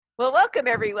Well, welcome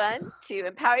everyone to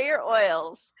Empower Your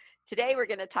Oils. Today we're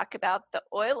going to talk about the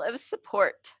oil of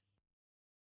support.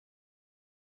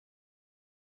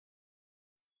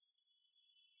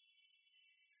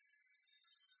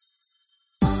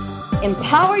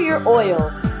 Empower Your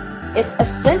Oils. It's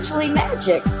essentially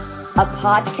magic, a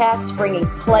podcast bringing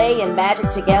play and magic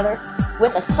together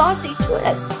with a saucy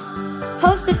twist.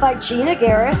 Hosted by Gina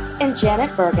Garris and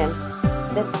Janet Bergen,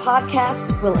 this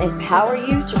podcast will empower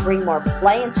you to bring more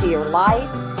play into your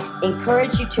life,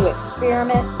 encourage you to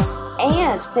experiment,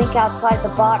 and think outside the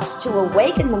box to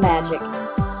awaken the magic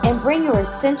and bring your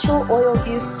essential oil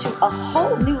use to a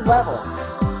whole new level.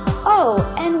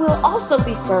 Oh, and we'll also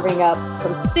be serving up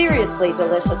some seriously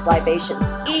delicious libations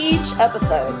each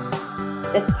episode.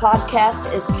 This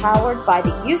podcast is powered by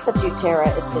the use of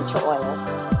doTERRA essential oils.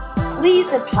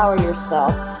 Please empower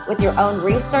yourself with your own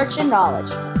research and knowledge.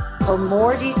 For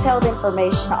more detailed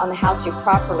information on how to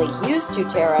properly use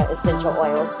doTERRA essential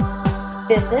oils,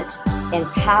 visit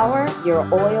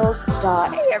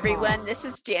empoweryouroils.com. Hey everyone, this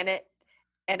is Janet,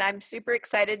 and I'm super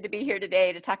excited to be here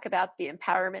today to talk about the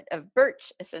empowerment of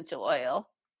birch essential oil.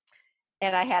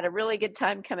 And I had a really good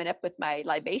time coming up with my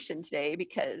libation today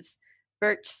because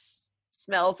birch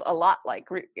smells a lot like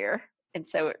root beer, and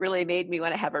so it really made me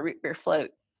want to have a root beer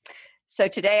float. So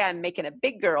today I'm making a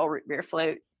big girl root beer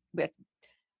float with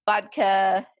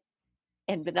vodka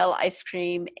and vanilla ice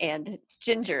cream and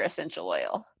ginger essential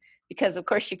oil, because of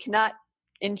course you cannot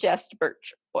ingest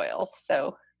birch oil,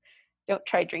 so don't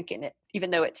try drinking it,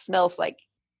 even though it smells like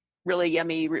really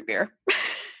yummy root beer.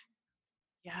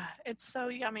 Yeah, it's so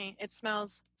yummy. It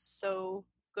smells so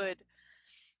good.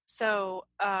 So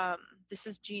this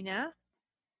is Gina,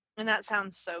 and that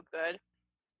sounds so good.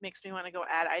 Makes me want to go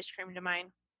add ice cream to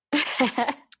mine.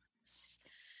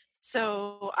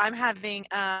 So I'm having,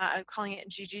 I'm calling it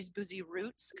Gigi's Boozy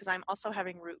Roots because I'm also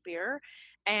having root beer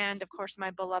and, of course, my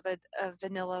beloved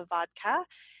vanilla vodka.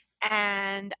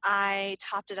 And I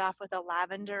topped it off with a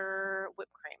lavender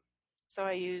whipped cream. So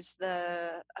I use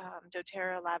the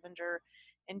doTERRA lavender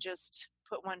and just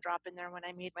put one drop in there when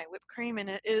I made my whipped cream.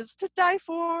 And it is to die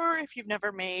for if you've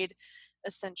never made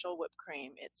essential whipped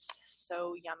cream. It's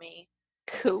so yummy.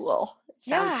 Cool.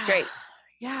 Sounds great.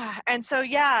 Yeah. And so,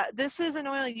 yeah, this is an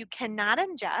oil you cannot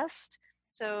ingest.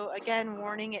 So, again,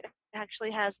 warning, it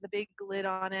actually has the big lid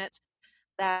on it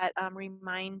that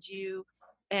reminds you.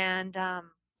 And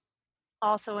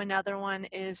also another one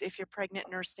is if you're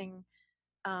pregnant nursing,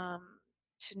 to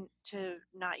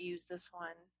not use this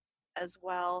one as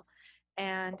well.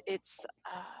 And it's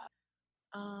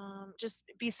just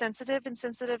be sensitive in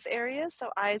sensitive areas. So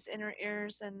eyes, inner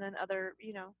ears, and then other,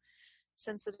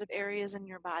 sensitive areas in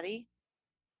your body.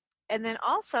 And then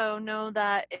also know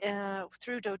that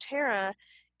through doTERRA,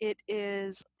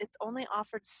 it's only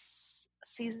offered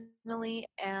seasonally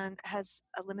and has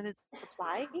a limited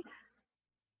supply.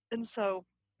 And so,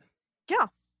 yeah.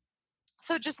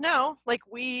 So just know, like,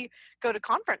 we go to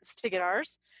conference to get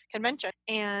ours, convention,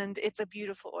 and it's a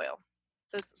beautiful oil.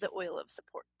 So it's the oil of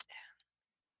support.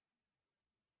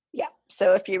 Yeah.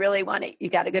 So if you really want it, you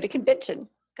got to go to convention.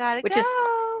 Gotta which go. is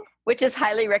which is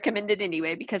highly recommended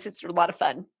anyway, because it's a lot of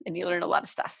fun and you learn a lot of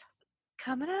stuff.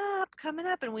 Coming up.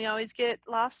 And we always get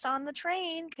lost on the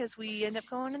train because we end up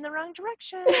going in the wrong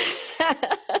direction.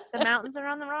 The mountains are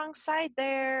on the wrong side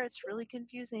there. It's really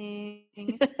confusing.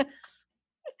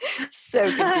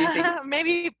 So confusing.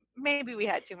 Maybe we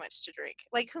had too much to drink.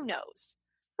 Like, who knows?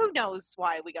 Who knows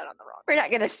why we got on the wrong We're side? not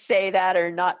going to say that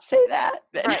or not say that.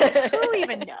 But Right. Who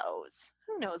even knows?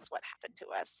 Who knows what happened to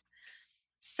us?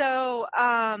 So,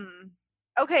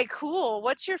 okay, cool.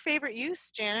 What's your favorite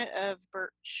use, Janet, of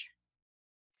birch?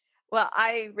 Well,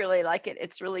 I really like it.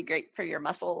 It's really great for your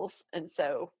muscles. And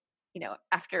so,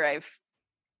 after I've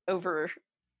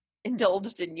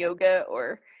overindulged in yoga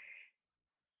or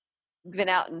been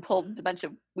out and pulled a bunch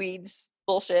of weeds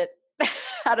bullshit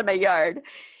out of my yard,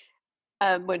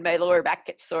 when my lower back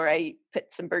gets sore, I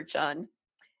put some birch on.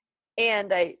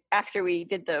 And after we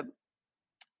did the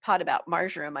pod about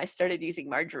marjoram, I started using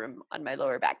marjoram on my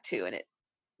lower back too. And it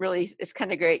really is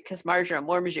kind of great because marjoram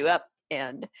warms you up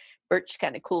and birch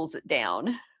kind of cools it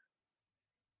down.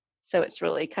 So it's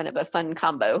really kind of a fun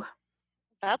combo.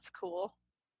 That's cool.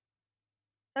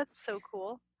 That's so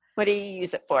cool. What do you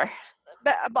use it for?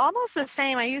 But almost the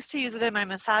same. I used to use it in my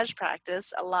massage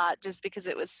practice a lot just because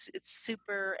it's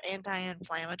super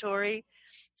anti-inflammatory.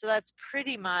 So that's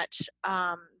pretty much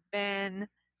been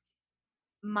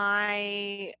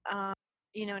my,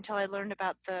 until I learned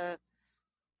about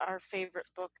our favorite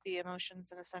book, The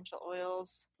Emotions and Essential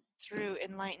Oils, through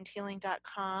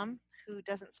enlightenedhealing.com, who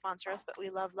doesn't sponsor us, but we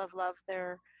love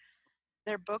their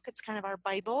their book. It's kind of our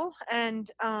Bible. And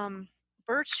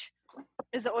birch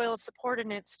is the oil of support,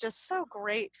 and it's just so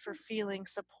great for feeling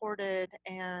supported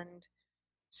and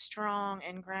strong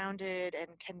and grounded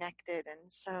and connected.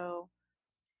 And so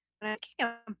when I'm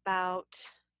thinking about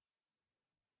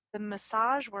the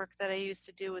massage work that I used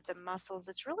to do with the muscles,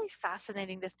 it's really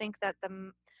fascinating to think that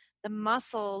the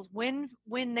muscles, when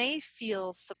they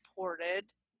feel supported,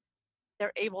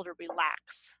 they're able to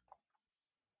relax.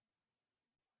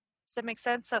 Does that make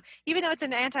sense? So even though it's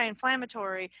an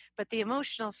anti-inflammatory, but the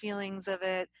emotional feelings of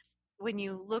it, when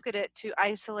you look at it to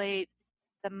isolate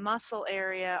the muscle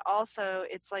area, also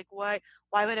it's like why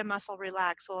would a muscle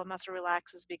relax? Well, a muscle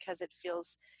relaxes because it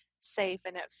feels safe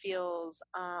and it feels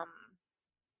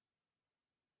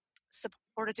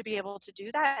supported to be able to do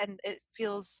that, and it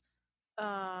feels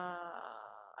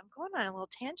I'm going on a little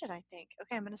tangent, I think.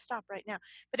 Okay, I'm going to stop right now.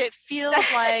 But it feels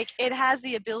like it has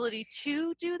the ability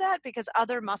to do that because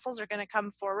other muscles are going to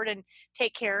come forward and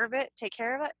take care of it.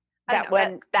 I don't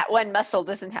know. That one muscle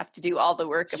doesn't have to do all the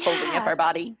work of holding up Yeah, our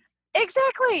body.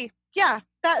 exactly. Yeah,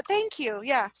 thank you.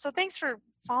 Yeah. So thanks for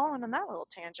following on that little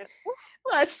tangent. Woo.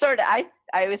 Well, it's sort of,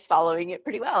 I was following it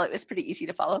pretty well. It was pretty easy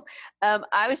to follow.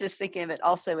 I was just thinking of it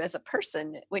also as a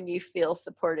person when you feel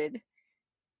supported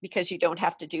because you don't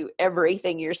have to do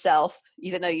everything yourself,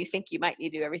 even though you think you might need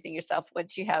to do everything yourself.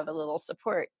 Once you have a little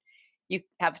support, you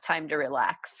have time to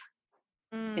relax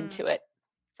into it.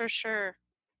 For sure.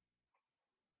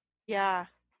 Yeah.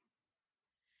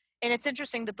 And it's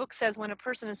interesting, the book says when a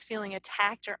person is feeling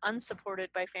attacked or unsupported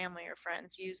by family or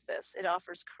friends, use this. It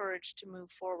offers courage to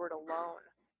move forward alone.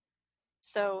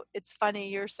 So it's funny,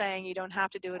 you're saying you don't have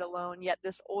to do it alone, yet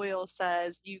this oil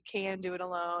says you can do it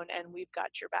alone and we've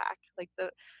got your back. Like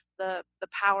the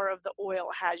power of the oil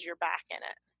has your back in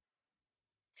it.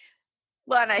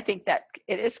 Well, and I think that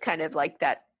it is kind of like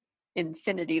that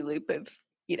infinity loop of,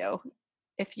 you know,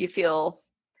 if you feel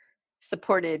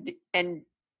supported and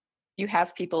you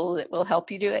have people that will help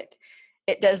you do it,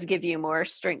 it does give you more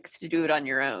strength to do it on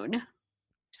your own.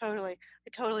 Totally. I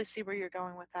totally see where you're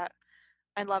going with that.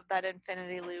 I love that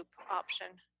infinity loop option.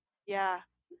 Yeah.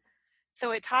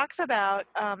 So it talks about,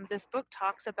 this book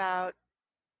talks about,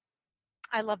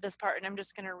 I love this part and I'm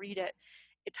just going to read it.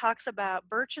 It talks about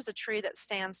birch is a tree that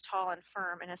stands tall and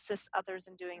firm and assists others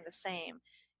in doing the same.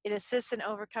 It assists in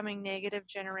overcoming negative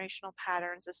generational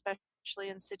patterns, especially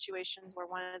in situations where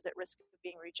one is at risk of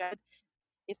being rejected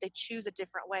if they choose a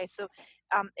different way. So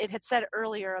it had said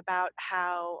earlier about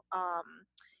how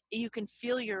you can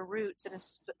feel your roots and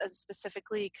a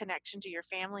specifically connection to your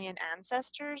family and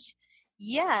ancestors,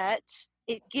 yet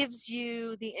it gives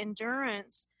you the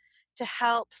endurance to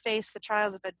help face the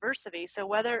trials of adversity. So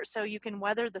you can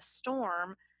weather the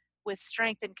storm with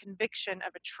strength and conviction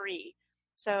of a tree.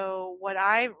 So what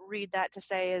I read that to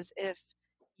say is if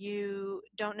you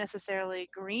don't necessarily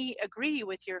agree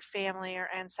with your family or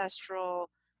ancestral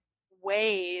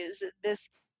ways, this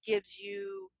gives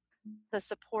you the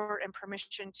support and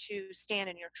permission to stand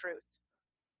in your truth.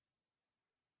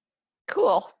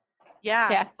 Cool. Yeah,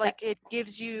 Yeah, like it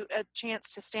gives you a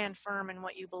chance to stand firm in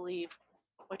what you believe,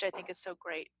 which I think is so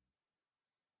great.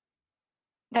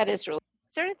 that is really.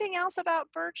 Is there anything else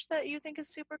about birch that you think is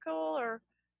super cool? Or,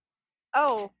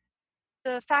 oh,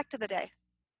 the fact of the day.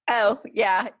 Oh,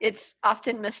 yeah, it's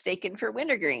often mistaken for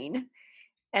wintergreen,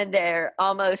 and they're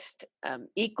almost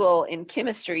equal in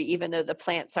chemistry, even though the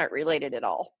plants aren't related at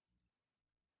all.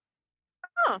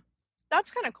 Huh,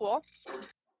 that's kind of cool.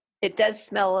 It does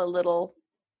smell a little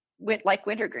like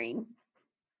wintergreen.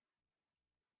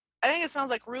 I think it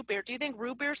smells like root beer. Do you think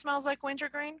root beer smells like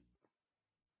wintergreen?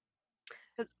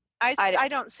 Because I I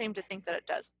don't seem to think that it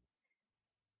does.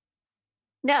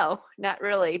 No, not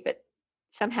really, but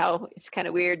somehow it's kind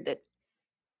of weird that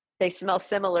they smell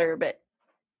similar, but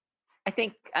I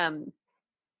think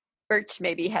birch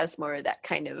maybe has more of that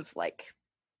kind of like,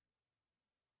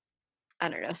 I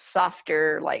don't know,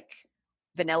 softer, like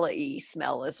vanilla-y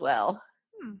smell as well.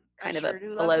 I Kind of sure a do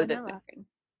love below vanilla.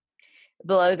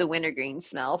 the wintergreen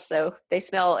smell. So they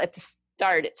smell at the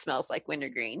start, it smells like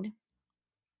wintergreen.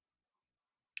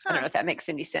 I don't Huh. know if that makes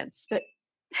any sense, but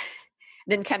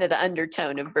then kind of the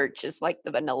undertone of birch is like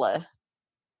the vanilla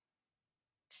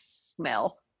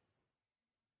smell,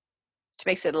 which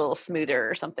makes it a little smoother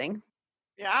or something.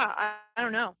 Yeah, I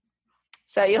don't know.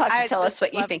 So you'll have to I tell us just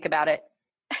what you love, think about it.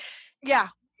 yeah,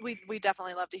 we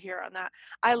definitely love to hear on that.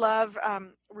 I love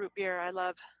root beer. I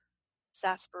love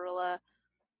sarsaparilla,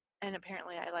 and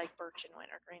apparently I like birch and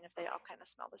wintergreen if they all kind of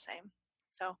smell the same.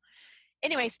 So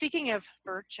anyway, speaking of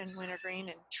birch and wintergreen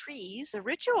and trees, the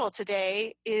ritual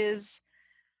today is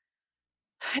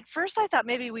At first, I thought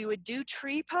maybe we would do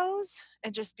tree pose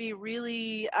and just be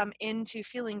really into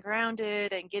feeling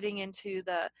grounded and getting into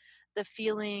the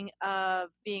feeling of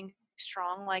being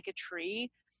strong like a tree.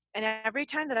 And every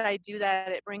time that I do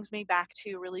that, it brings me back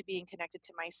to really being connected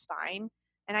to my spine.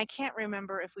 And I can't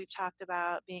remember if we've talked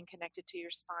about being connected to your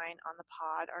spine on the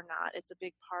pod or not. It's a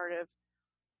big part of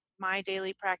my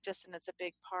daily practice, and it's a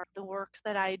big part of the work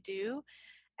that I do.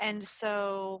 And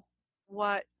so,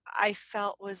 what I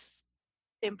felt was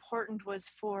important was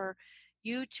for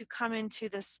you to come into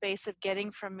the space of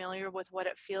getting familiar with what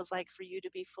it feels like for you to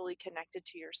be fully connected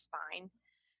to your spine.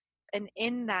 And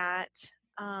in that,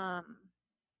 um,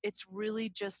 it's really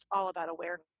just all about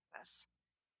awareness.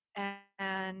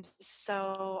 And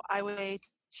so I would say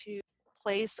to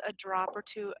place a drop or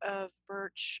two of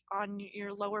birch on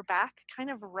your lower back, kind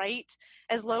of right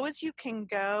as low as you can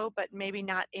go, but maybe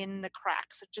not in the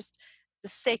cracks, so just the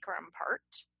sacrum part.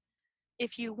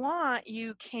 If you want,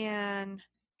 you can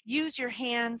use your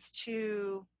hands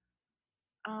to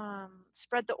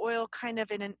spread the oil kind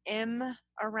of in an M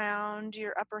around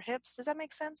your upper hips. Does that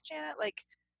make sense, Janet? Like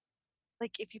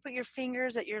if you put your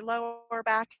fingers at your lower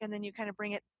back and then you kind of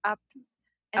bring it up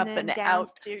and Up then and down, out.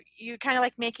 so you're kind of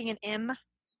like making an M. Does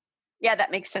Yeah,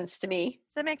 that makes sense to me.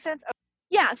 that make sense? Okay.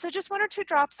 Yeah, so just 1 or 2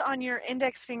 drops on your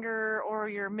index finger or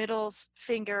your middle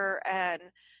finger, and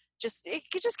just it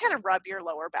could just kind of rub your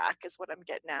lower back is what I'm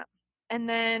getting at. And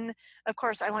then, of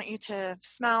course, I want you to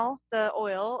smell the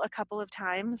oil a couple of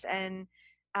times. And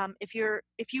if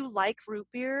you like root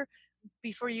beer,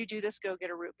 before you do this, go get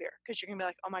a root beer, because you're gonna be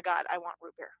like, oh my god, I want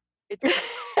root beer. It just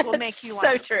will make you want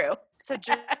So root true. beer. So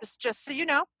just so you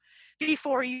know,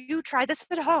 before you try this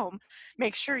at home,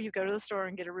 make sure you go to the store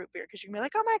and get a root beer, because you can be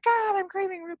like, oh my god, I'm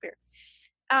craving root beer.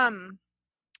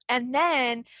 And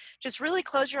then just really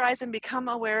close your eyes and become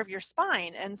aware of your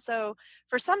spine. And so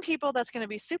for some people, that's going to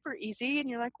be super easy. And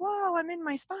you're like, whoa, I'm in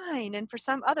my spine. And for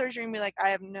some others, you're going to be like, I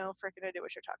have no freaking idea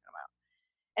what you're talking about.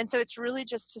 And so it's really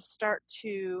just to start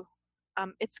to,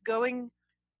 it's going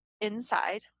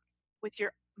inside with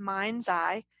your mind's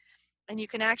eye. And you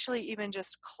can actually even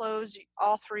just close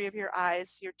all 3 of your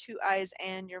eyes, your 2 eyes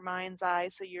and your mind's eye,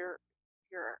 so your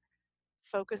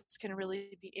focus can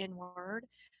really be inward.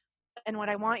 And what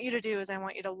I want you to do is I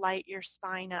want you to light your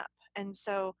spine up. And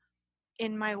so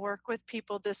in my work with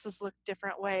people, this has looked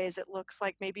different ways. It looks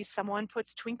like maybe someone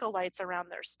puts twinkle lights around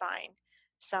their spine.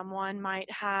 Someone might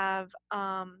have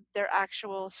their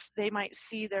actual, they might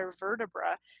see their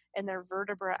vertebra, and their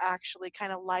vertebra actually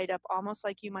kind of light up almost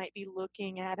like you might be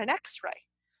looking at an x-ray.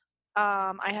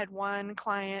 I had one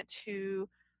client who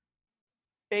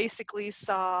basically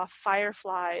saw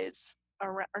fireflies,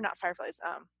 or not fireflies,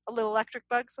 little electric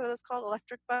bugs, what are those called?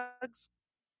 Electric bugs?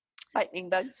 Lightning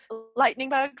bugs. Lightning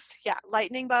bugs, yeah,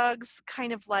 lightning bugs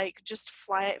kind of like just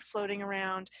floating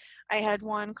around. I had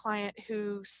one client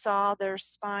who saw their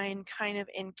spine kind of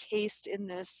encased in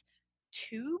this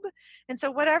tube. And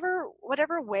so whatever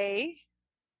way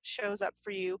shows up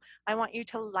for you, I want you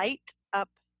to light up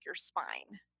your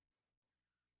spine.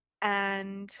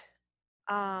 And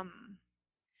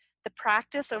the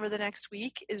practice over the next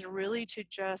week is really to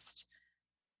just,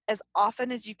 as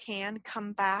often as you can,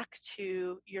 come back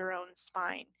to your own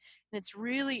spine. And it's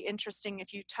really interesting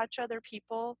if you touch other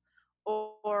people,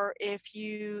 or if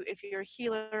you're a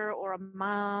healer or a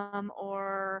mom,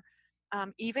 or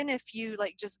even if you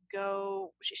like just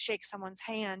go shake someone's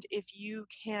hand, if you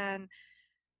can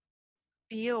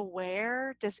be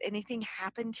aware, does anything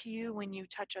happen to you when you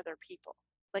touch other people?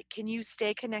 Like, can you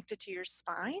stay connected to your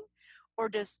spine, or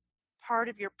does part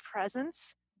of your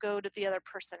presence go to the other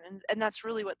person? And that's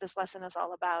really what this lesson is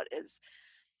all about, is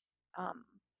um,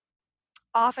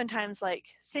 oftentimes, like,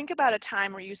 think about a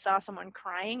time where you saw someone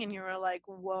crying and you were like,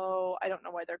 whoa, I don't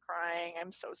know why they're crying.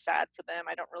 I'm so sad for them.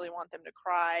 I don't really want them to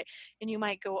cry. And you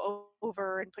might go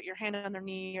over and put your hand on their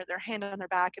knee or their hand on their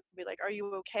back and be like, are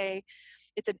you okay?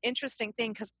 It's an interesting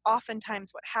thing, because oftentimes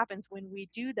what happens when we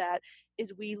do that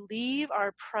is we leave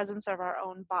our presence of our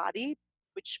own body,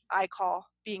 which I call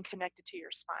being connected to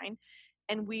your spine,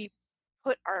 and we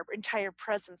put our entire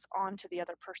presence onto the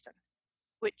other person,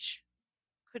 which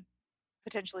could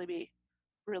potentially be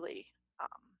really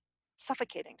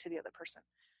suffocating to the other person.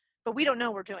 But we don't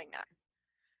know we're doing that.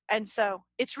 And so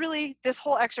it's really, this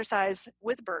whole exercise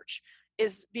with Birch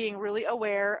is being really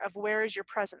aware of, where is your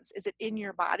presence? Is it in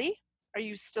your body? Are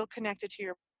you still connected to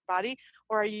your body?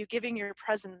 Or are you giving your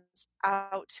presence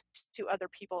out to other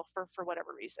people for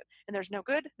whatever reason? And there's no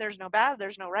good, there's no bad,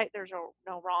 there's no right, there's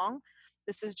no wrong.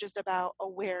 This is just about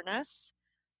awareness.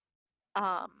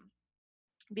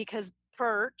 Because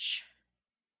Birch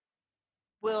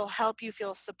will help you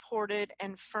feel supported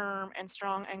and firm and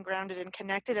strong and grounded and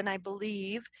connected. And my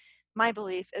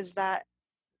belief is that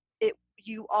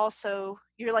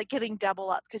you're like getting double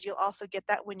up, because you'll also get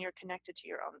that when you're connected to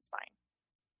your own spine.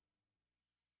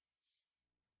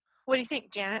 What do you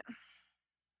think, Janet?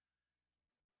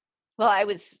 Well, I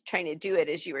was trying to do it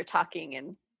as you were talking,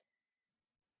 and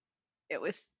it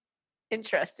was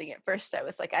interesting. At first, I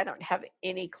was like, I don't have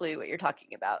any clue what you're talking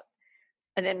about.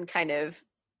 And then, kind of,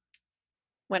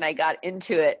 when I got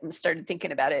into it and started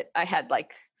thinking about it, I had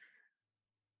like,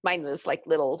 mine was like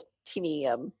little teeny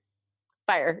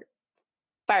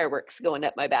fireworks going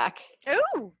up my back.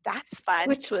 Ooh, that's fun.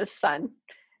 Which was fun.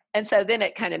 And so then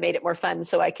it kind of made it more fun,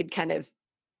 so I could kind of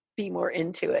be more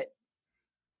into it.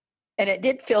 And it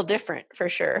did feel different for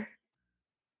sure.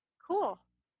 Cool.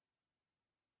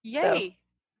 Yay. So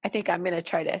I think I'm going to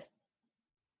try to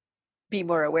be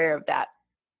more aware of that.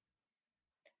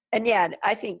 And yeah,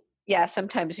 I think,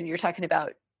 sometimes when you're talking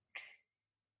about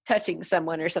touching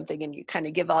someone or something and you kind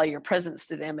of give all your presence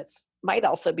to them, it might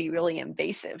also be really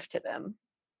invasive to them.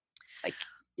 Like,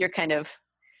 you're kind of,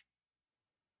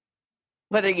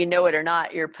 whether you know it or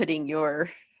not, you're putting your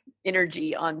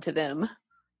energy onto them.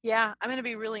 Yeah, I'm going to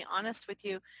be really honest with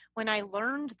you. When I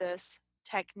learned this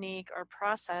technique or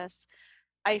process,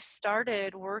 I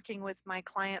started working with my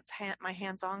clients, my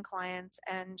hands-on clients,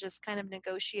 and just kind of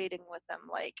negotiating with them.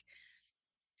 Like,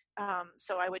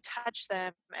 so I would touch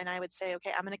them and I would say,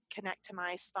 okay, I'm going to connect to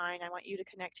my spine. I want you to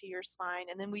connect to your spine.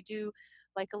 And then we do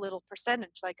like a little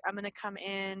percentage, like I'm going to come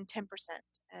in 10%,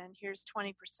 and here's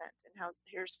 20%, and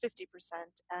here's 50%,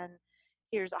 and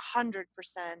here's 100%.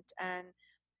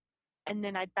 And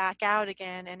then I'd back out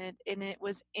again. And it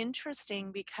was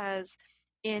interesting because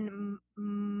I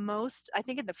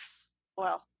think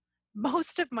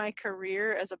most of my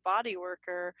career as a body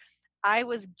worker, I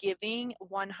was giving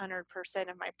 100%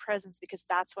 of my presence, because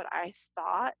that's what I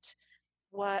thought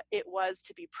what it was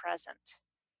to be present,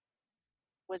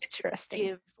 was to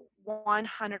give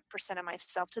 100% of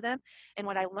myself to them. And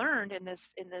what I learned in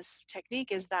this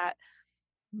technique is that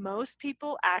most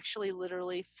people actually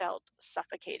literally felt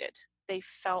suffocated. They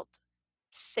felt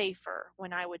safer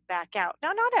when I would back out.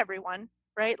 Now, not everyone,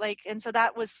 right? Like, and so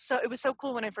it was so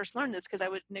cool when I first learned this, because I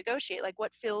would negotiate like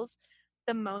what feels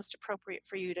the most appropriate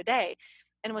for you today.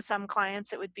 And with some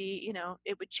clients, it would be,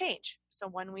 it would change. So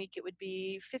 1 week it would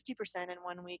be 50%, and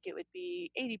 1 week it would be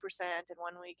 80%, and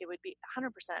 1 week it would be 100%.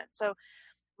 So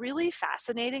really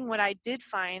fascinating. What I did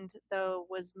find, though,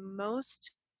 was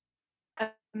most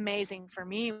amazing for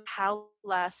me how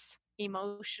less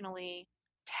emotionally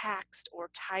taxed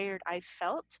or tired I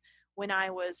felt when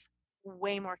I was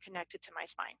way more connected to my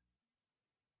spine.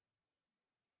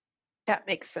 That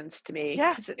makes sense to me,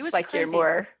 Yeah, because it it's was like crazy.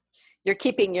 you're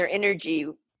keeping your energy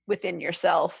within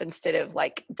yourself instead of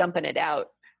like dumping it out.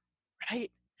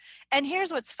 Right. And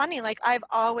here's what's funny, like I've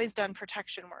always done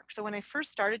protection work. So when I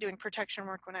first started doing protection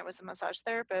work when I was a massage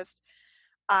therapist,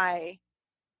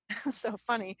 so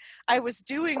funny, I was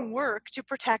doing work to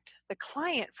protect the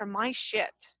client from my shit.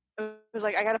 It was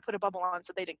like, I got to put a bubble on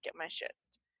so they didn't get my shit.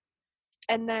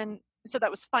 And then, so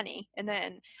that was funny. And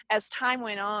then as time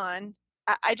went on,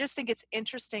 I just think it's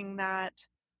interesting that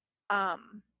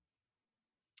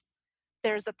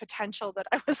there's a potential that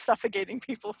I was suffocating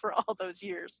people for all those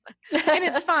years. And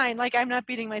it's fine. Like, I'm not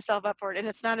beating myself up for it, and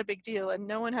it's not a big deal, and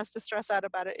no one has to stress out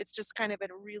about it. It's just kind of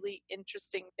a really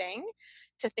interesting thing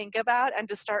to think about and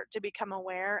to start to become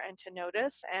aware and to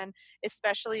notice. And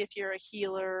especially if you're a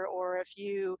healer, or if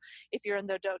you're in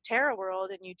the doTERRA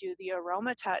world and you do the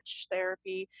aroma touch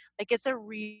therapy, like it's a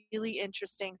really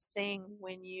interesting thing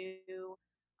when you do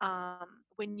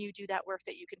that work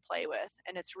that you can play with.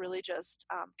 And it's really just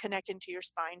connecting to your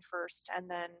spine first, and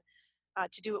then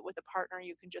to do it with a partner,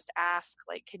 you can just ask,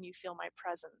 like, can you feel my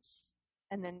presence?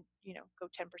 And then, go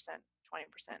 10%, 20%,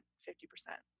 50%.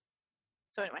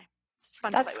 So anyway, it's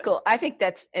fun to play That's with. cool. I think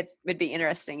it would be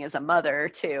interesting as a mother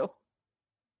too,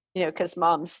 because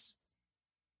moms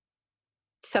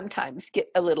sometimes get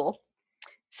a little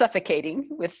suffocating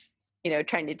with,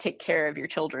 trying to take care of your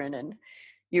children, and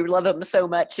you love them so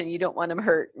much and you don't want them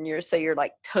hurt, and you're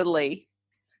like totally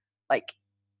like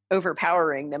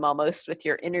overpowering them almost with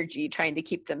your energy, trying to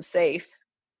keep them safe.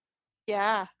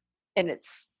 Yeah. And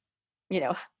it's,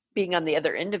 being on the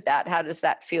other end of that, how does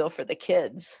that feel for the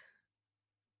kids?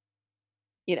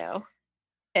 And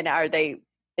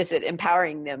is it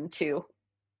empowering them to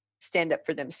stand up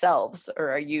for themselves, or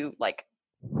are you like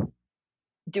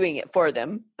doing it for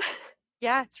them?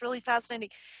 Yeah, it's really fascinating.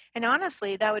 And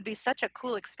honestly, that would be such a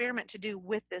cool experiment to do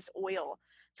with this oil.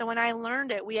 So when I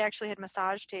learned it, we actually had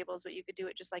massage tables, but you could do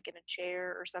it just like in a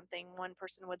chair or something. One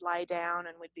person would lie down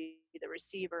and would be the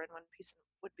receiver, and one person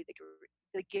would be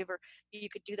the giver. You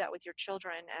could do that with your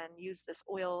children and use this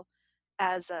oil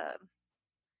as a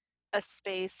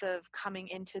space of coming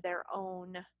into their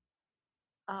own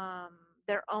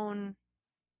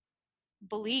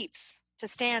beliefs, to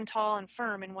stand tall and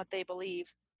firm in what they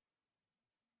believe.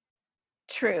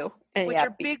 True. And Which yeah,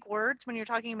 are big words when you're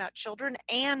talking about children.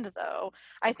 And though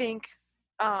I think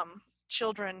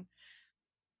children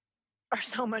are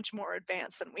so much more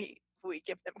advanced than we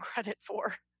give them credit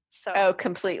for. So oh,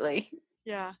 completely.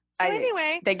 yeah. So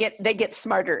anyway, they get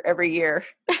smarter every year.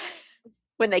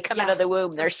 When they come out of the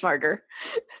womb, they're smarter.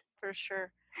 For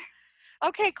sure.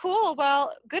 Okay, cool.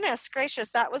 Well, goodness gracious,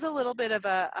 that was a little bit of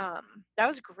a, that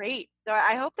was great. So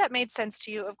I hope that made sense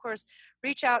to you. Of course,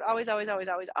 reach out always,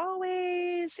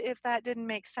 if that didn't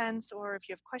make sense, or if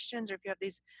you have questions, or if you have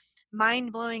these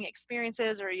mind-blowing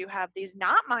experiences, or you have these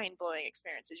not mind-blowing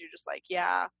experiences, you're just like,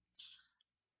 yeah,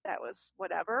 that was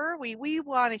whatever. We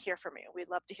want to hear from you. We'd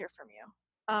love to hear from you.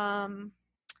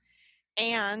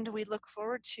 And we look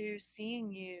forward to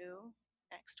seeing you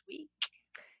next week.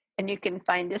 And you can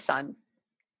find us on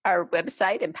our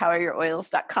website,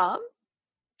 empoweryouroils.com,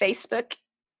 Facebook,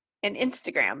 and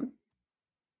Instagram.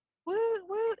 Woot,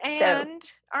 woot. And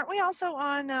aren't we also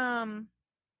on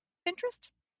Pinterest?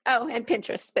 Oh, and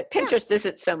Pinterest. But Pinterest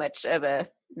isn't so much of a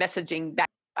messaging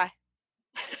back. Bye.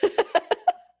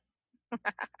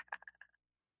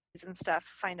 And stuff.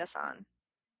 Find us on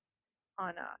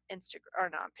Instagram or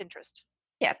on Pinterest.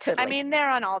 Yeah, totally. I mean,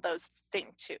 they're on all those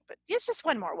things too, but it's just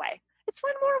one more way. It's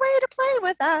one more way to play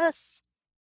with us.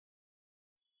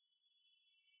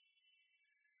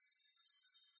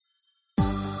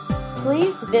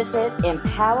 Please visit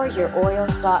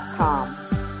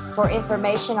empoweryouroils.com for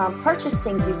information on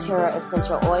purchasing doTERRA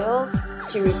essential oils,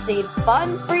 to receive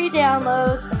fun free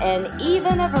downloads, and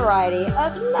even a variety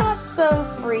of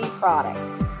not-so-free products.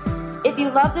 If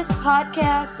you love this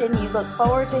podcast and you look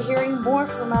forward to hearing more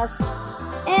from us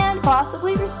and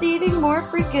possibly receiving more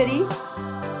free goodies,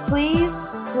 please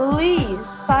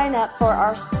sign up for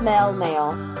our smell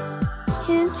mail.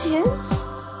 Hint, hint.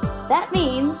 That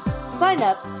means sign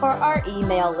up for our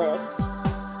email list.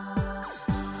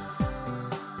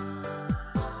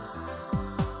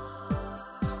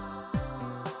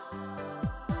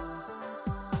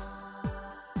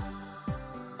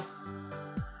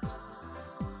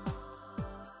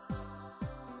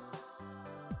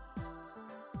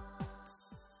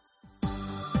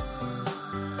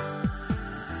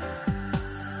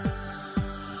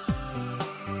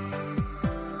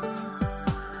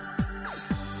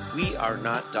 We are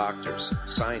not doctors,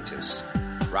 scientists,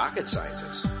 rocket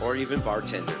scientists, or even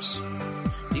bartenders.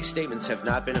 These statements have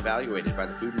not been evaluated by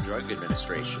the Food and Drug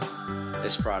Administration.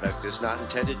 This product is not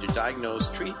intended to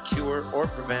diagnose, treat, cure, or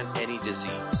prevent any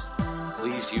disease.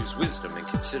 Please use wisdom and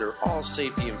consider all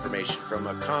safety information from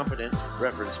a competent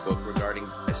reference book regarding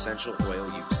essential oil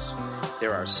use.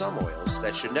 There are some oils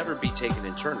that should never be taken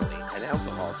internally, and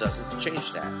alcohol doesn't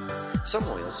change that. Some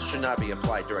oils should not be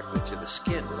applied directly to the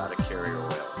skin without a carrier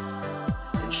oil.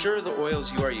 Ensure the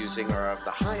oils you are using are of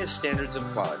the highest standards of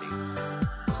quality.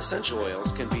 Essential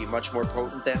oils can be much more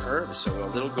potent than herbs, so a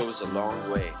little goes a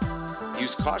long way.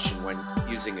 Use caution when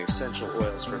using essential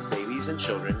oils for babies and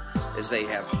children, as they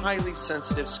have highly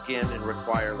sensitive skin and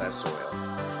require less oil.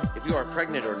 If you are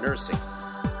pregnant or nursing,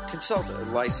 consult a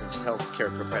licensed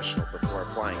healthcare professional before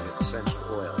applying the essential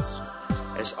oils.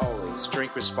 As always,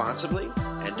 drink responsibly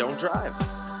and don't drive.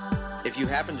 If you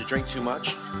happen to drink too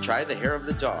much, try the hair of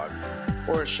the dog,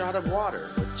 or a shot of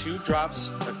water with 2 drops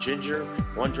of ginger,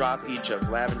 1 drop each of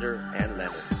lavender and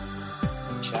lemon.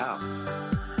 Ciao.